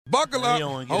Buckle up.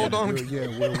 Hold on. Yeah,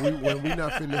 when we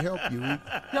not finna help you.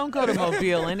 Don't go to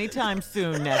Mobile anytime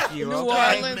soon, nephew. New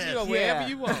Okay? Orleans, you know, wherever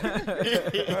you want. All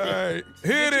right.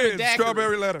 Here it is,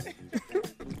 Strawberry Letter.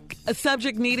 A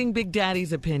subject needing Big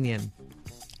Daddy's opinion.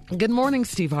 Good morning,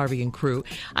 Steve Harvey and crew.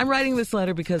 I'm writing this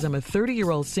letter because I'm a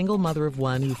 30-year-old single mother of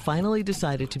one who finally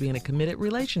decided to be in a committed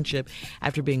relationship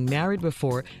after being married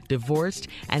before, divorced,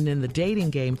 and in the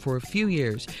dating game for a few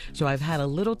years, so I've had a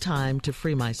little time to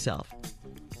free myself.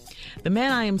 The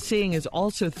man I am seeing is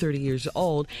also 30 years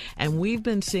old, and we've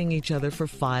been seeing each other for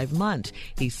 5 months.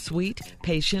 He's sweet,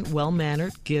 patient,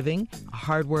 well-mannered, giving, a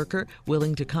hard worker,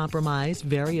 willing to compromise,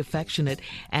 very affectionate,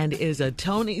 and is a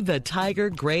Tony the Tiger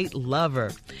great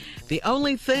lover. The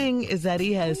only thing is that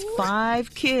he has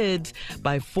 5 kids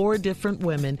by 4 different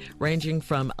women, ranging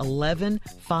from 11,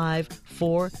 5,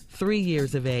 4, 3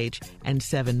 years of age, and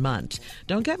 7 months.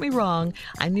 Don't get me wrong,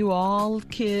 I knew all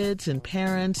kids and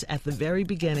parents at the very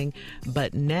beginning,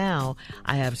 but now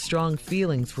I have strong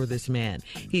feelings for this man.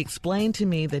 He explained to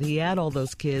me that he had all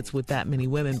those kids with that many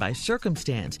women by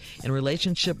circumstance, in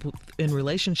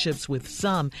relationships with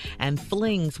some and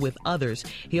flings with others.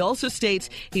 He also states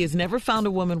he has never found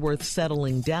a woman worth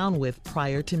settling down with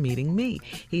prior to meeting me.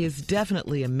 He is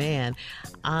definitely a man.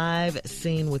 I've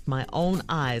seen with my own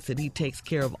eyes that he takes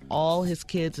care of all his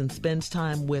kids and spends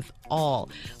time with all.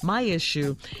 My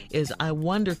issue is I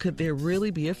wonder, could there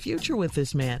really be a future with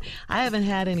this man? I haven't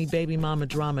had any baby mama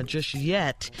drama just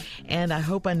yet, and I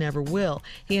hope I never will.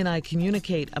 He and I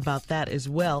communicate about that as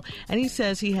well, and he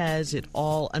says he has it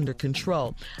all under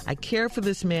control. I care for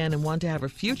this man and want to have a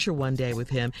future one day with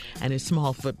him and his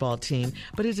small football team,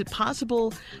 but is it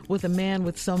possible with a man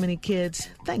with so many kids?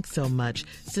 Thanks so much.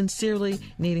 Sincerely,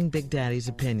 needing Big Daddy's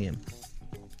opinion.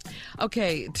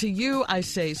 Okay, to you I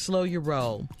say slow your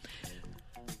roll.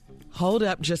 Hold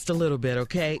up just a little bit,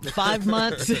 okay? 5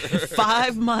 months,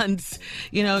 5 months.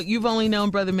 You know, you've only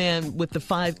known Brother Man with the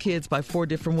 5 kids by 4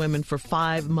 different women for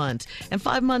 5 months. And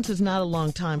 5 months is not a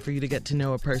long time for you to get to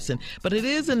know a person, but it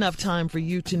is enough time for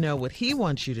you to know what he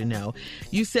wants you to know.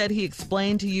 You said he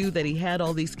explained to you that he had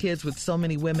all these kids with so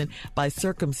many women by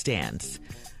circumstance.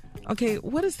 Okay,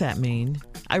 what does that mean?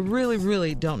 I really,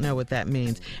 really don't know what that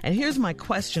means. And here's my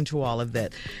question to all of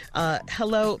that.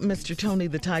 Hello, Mr. Tony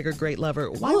the Tiger Great Lover.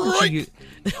 Why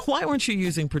weren't you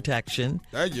using protection?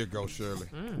 There you go, Shirley.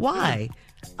 Why?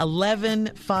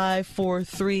 11, 5, 4,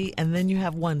 3, and then you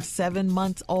have one 7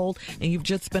 months old, and you've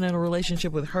just been in a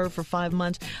relationship with her for 5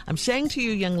 months. I'm saying to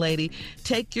you, young lady,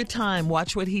 take your time.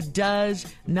 Watch what he does,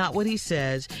 not what he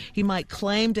says. He might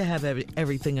claim to have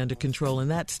everything under control, and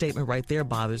that statement right there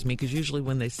bothers me, because usually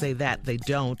when they say that, they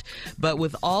don't. But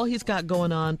with all he's got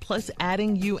going on, plus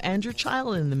adding you and your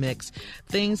child in the mix,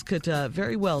 things could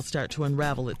very well start to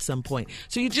unravel at some point.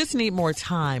 So you just need more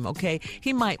time, okay?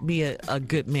 He might be a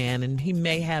good man, and he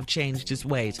may have changed his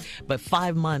ways, but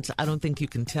 5 months, I don't think you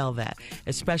can tell that,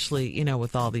 especially, you know,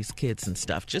 with all these kids and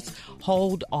stuff. Just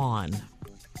hold on.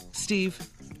 Steve?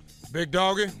 Big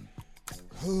Doggy?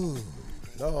 Ooh,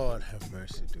 Lord have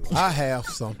mercy, dude. I have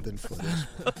something for this.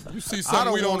 You see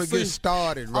something we don't want to get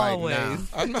started right now.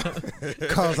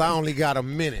 Because I only got a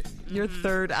minute. Your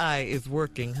third eye is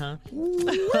working, huh?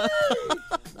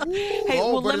 Hey,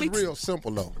 well, but it's real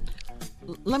simple, though.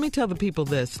 Let me tell the people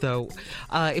this, though.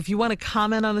 If you want to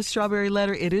comment on the Strawberry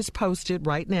Letter, it is posted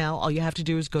right now. All you have to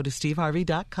do is go to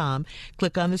steveharvey.com,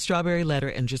 click on the Strawberry Letter,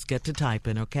 and just get to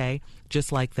typing, okay?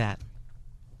 Just like that.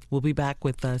 We'll be back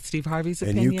with Steve Harvey's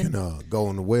opinion. And you can go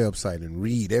on the website and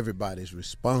read everybody's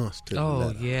response to the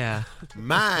letter. Oh, yeah.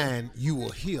 Mine, you will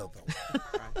hear, though.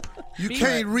 You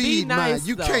can't read mine.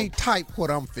 You can't type what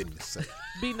I'm finna say.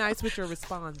 Be nice with your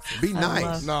response. Be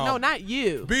nice. No, not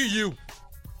you. Be you.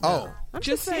 Oh. I'm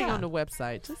just saying on the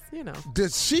website. Just, you know.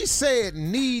 She said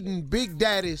needing Big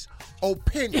Daddy's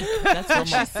opinion. That's what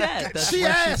she said. She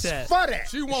asked for that.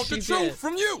 She wants the truth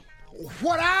from you.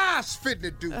 What I was fit to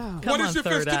do. What is you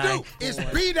fit to do? Is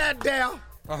be that there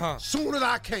soon as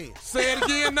I can. Say it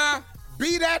again now.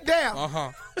 Be that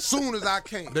there soon as I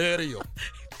can. There it is.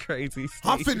 Crazy, Steve.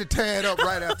 I'm finna tear it up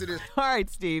right after this. All right,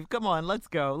 Steve, come on, let's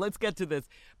go. Let's get to this.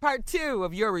 Part 2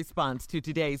 of your response to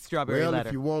today's Strawberry Letter. Well,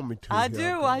 if you want me to. I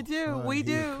do. We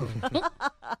do.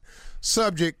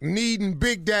 Subject, needing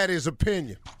Big Daddy's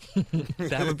opinion.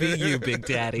 That would be you, Big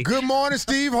Daddy. Good morning,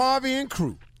 Steve Harvey and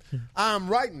crew. I'm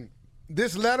writing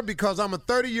this letter because I'm a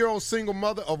 30-year-old single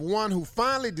mother of one who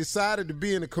finally decided to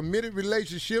be in a committed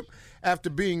relationship after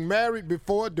being married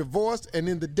before, divorced, and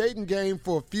in the dating game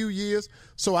for a few years,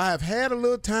 so I have had a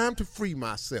little time to free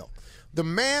myself. The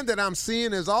man that I'm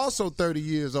seeing is also 30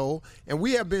 years old, and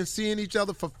we have been seeing each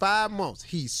other for 5 months.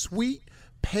 He's sweet,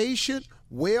 patient,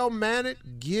 well-mannered,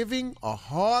 giving, a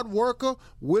hard worker,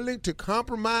 willing to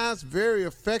compromise, very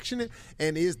affectionate,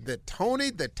 and is the Tony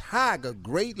the Tiger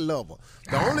great lover.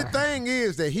 The only thing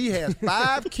is that he has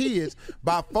 5 kids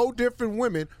by 4 different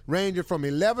women ranging from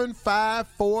 11, 5,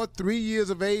 4, 3 years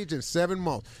of age, and 7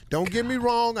 months. Don't get me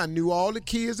wrong, I knew all the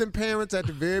kids and parents at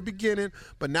the very beginning,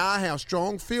 but now I have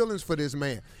strong feelings for this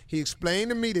man. He explained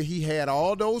to me that he had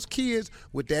all those kids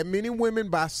with that many women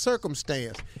by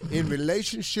circumstance, in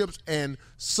relationships and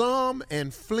some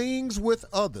and flings with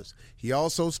others. He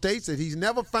also states that he's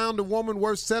never found a woman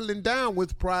worth settling down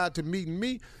with prior to meeting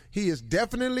me. He is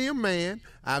definitely a man.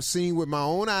 I've seen with my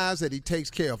own eyes that he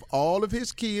takes care of all of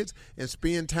his kids and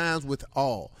spend times with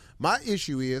all. My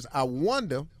issue is, I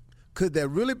wonder, could there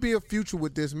really be a future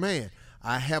with this man?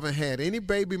 I haven't had any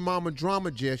baby mama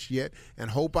drama just yet and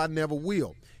hope I never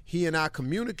will. He and I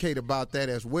communicate about that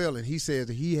as well, and he says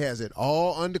that he has it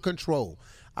all under control.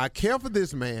 I care for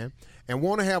this man and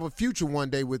want to have a future one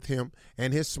day with him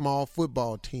and his small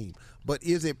football team. But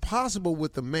is it possible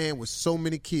with a man with so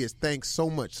many kids? Thanks so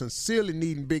much. Sincerely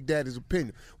needing Big Daddy's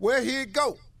opinion. Well, here it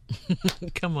go.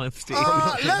 Come on, Steve.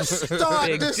 Let's start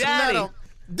Big this Daddy. letter.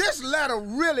 This letter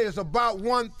really is about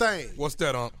one thing. What's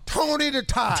that, Unc? Tony the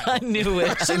Tiger. I knew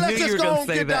it. See, I let's knew you just were go going and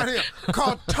to say get that. down here.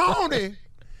 Because Tony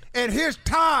and his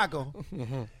tiger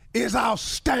is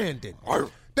outstanding.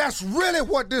 That's really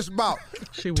what this is about.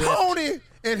 She whipped. Tony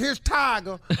and his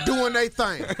tiger doing their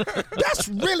thing. That's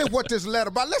really what this letter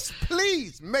about. Let's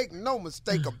please make no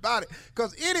mistake about it.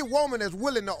 Because any woman that's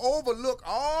willing to overlook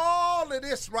all of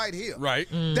this right here, Right.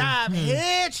 dive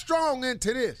headstrong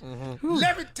into this.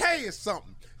 Let me tell you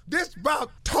something. This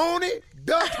about Tony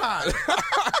the Tiger.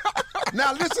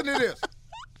 Now listen to this.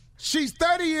 She's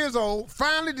 30 years old,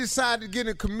 finally decided to get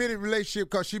in a committed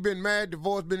relationship because she's been married,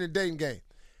 divorced, been in a dating game.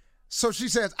 So she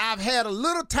says, I've had a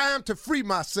little time to free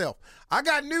myself. I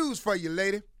got news for you,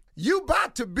 lady. You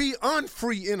about to be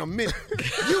unfree in a minute.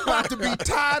 You about to be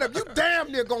tied up. You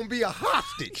damn near gonna be a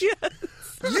hostage. Yes.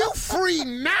 You free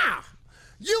now.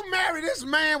 You marry this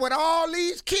man with all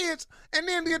these kids, and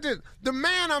then get this. The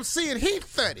man I'm seeing, he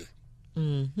 30.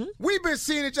 We've been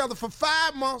seeing each other for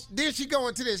 5 months. Then she go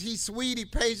into this. He's sweet, he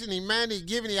patient, he manly, he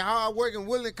giving, he hard working,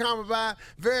 willing to compromise,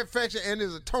 very affectionate, and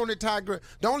is a Tony Tiger.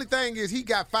 The only thing is he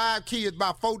got 5 kids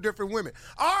by 4 different women.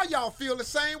 All y'all feel the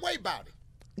same way about it.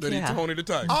 That Yeah. he Tony the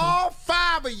Tiger. All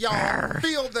 5 of y'all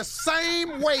feel the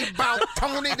same way about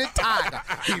Tony the Tiger.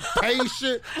 He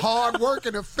patient,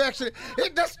 hard-working, affectionate.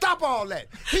 Just stop all that.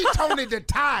 He Tony the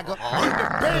Tiger in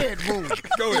the bedroom.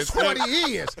 Go ahead, That's what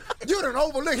he is. You done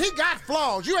overlook. He got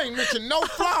flaws. You ain't mentioned no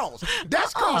flaws.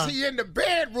 That's because he in the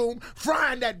bedroom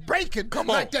frying that bacon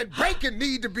like that bacon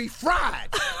need to be fried.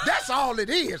 That's all it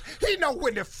is. He know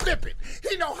when to flip it.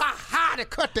 He know how high to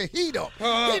cut the heat up.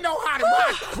 He know how to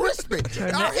make it crispy.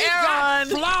 He got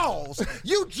flaws.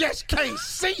 You just can't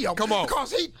see him. Come on.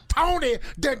 Because he Tony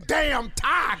the damn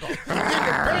Tiger in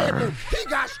the bedroom. He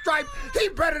got striped. He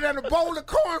better than a bowl of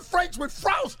cornflakes with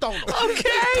frost on them. Okay.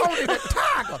 He Tony the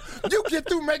Tiger. You get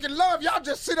through making love, y'all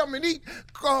just sit up and eat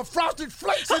frosted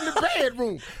flakes in the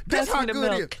bedroom. That's Pass how me the good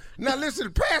it is. milk. Now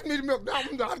listen, pass me the milk.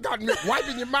 I got milk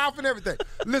wiping your mouth and everything.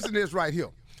 Listen to this right here.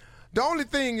 The only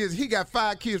thing is he got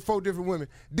 5 kids, 4 different women.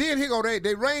 Then he go,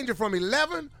 they ranging from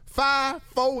 11, 5,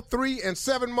 4, 3, and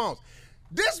 7 months.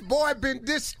 This boy been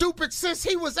this stupid since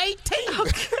he was 18.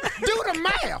 Okay. Do the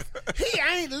math. He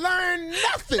ain't learned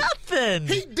nothing. Nothing.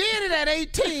 He did it at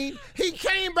 18. He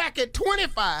came back at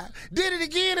 25. Did it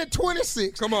again at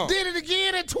 26. Come on. Did it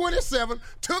again at 27.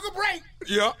 Took a break.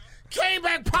 Yeah. Came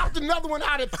back, popped another one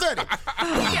out at 30.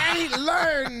 He ain't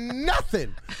learned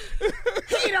nothing.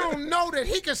 He don't know that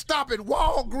he can stop at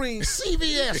Walgreens,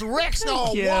 CVS,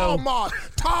 Rexall, you. Walmart,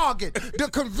 Target, the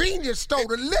convenience store,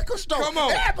 the liquor store. Come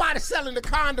on. Everybody's selling the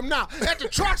condom now. At the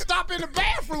truck stop in the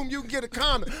bathroom, you can get a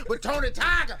condom. But Tony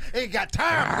Tiger ain't got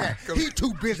time for that. He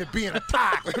too busy being a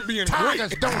tiger. Being Tigers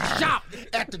great. don't shop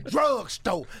at the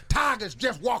drugstore. Tigers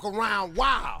just walk around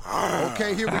wild.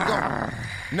 Okay, here we go.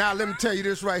 Now let me tell you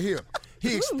this right here.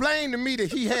 He explained to me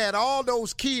that he had all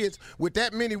those kids with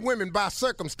that many women by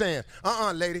circumstance.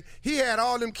 Lady. He had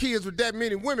all them kids with that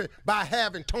many women by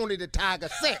having Tony the Tiger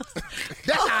sex.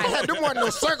 That's how he had. There wasn't no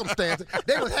circumstances.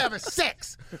 They was having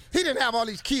sex. He didn't have all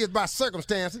these kids by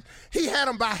circumstances. He had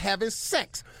them by having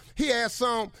sex. He had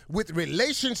some with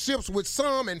relationships with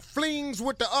some and flings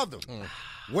with the other.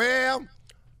 Well,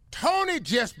 Tony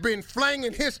just been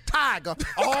flinging his tiger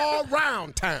all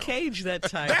around town. Cage that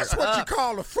tiger. That's what you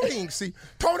call a fling. See,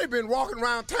 Tony been walking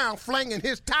around town flinging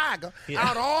his tiger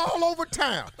out all over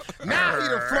town. Now he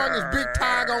done flung his big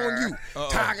tiger on you.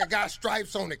 Tiger got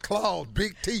stripes on it, claws,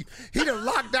 big teeth. He done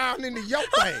locked down into your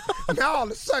thing. Now all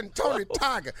of a sudden, Tony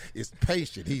Tiger is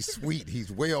patient. He's sweet.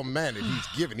 He's well-mannered. He's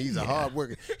giving. He's a hard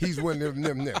worker. He's one of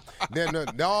them.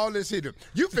 Then all this here.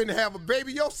 You finna have a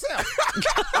baby yourself.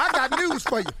 I got news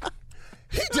for you.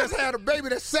 He just had a baby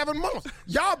that's 7 months.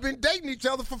 Y'all been dating each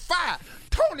other for 5.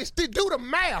 Tony, still do the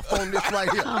math on this right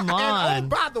here. Come on. And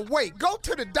by the way, go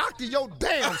to the doctor your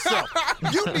damn self.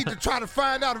 You need to try to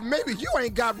find out if maybe you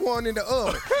ain't got one in the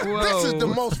oven. Whoa. This is the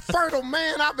most fertile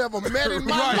man I've ever met in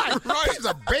my life. Right. He's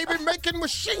a baby-making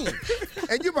machine.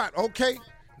 And you about, okay,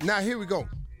 now here we go.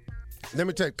 Let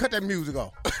me tell you, cut that music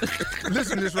off.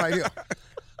 Listen to this right here.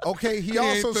 Okay, he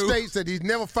also states that he's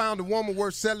never found a woman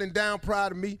worth settling down prior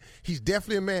to me. He's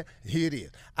definitely a man. Here it is.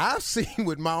 I've seen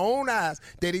with my own eyes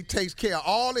that he takes care of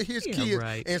all of his kids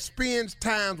and spends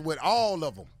time with all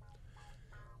of them.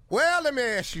 Well, let me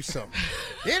ask you something.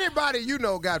 Anybody you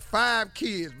know got 5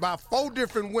 kids by 4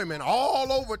 different women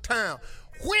all over town.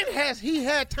 When has he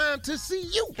had time to see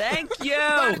you? Thank you.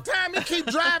 By the time he keep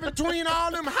driving between all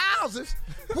them houses,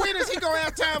 when is he going to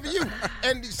have time for you?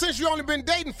 And since you only been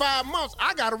dating 5 months,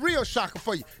 I got a real shocker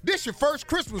for you. This your first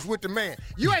Christmas with the man.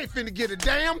 You ain't finna get a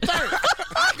damn thing.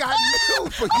 I got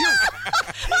news for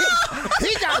you.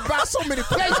 He got to buy so many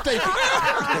PlayStations.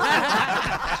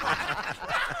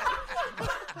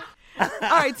 All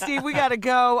right, Steve, we got to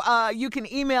go. You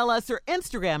can email us or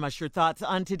Instagram us your thoughts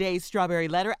on today's Strawberry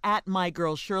Letter at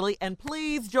MyGirlShirley. And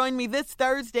please join me this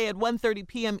Thursday at 1:30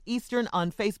 p.m. Eastern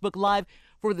on Facebook Live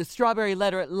for the Strawberry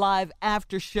Letter Live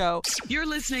After Show. You're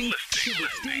listening to the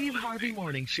Steve Harvey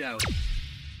Morning Show.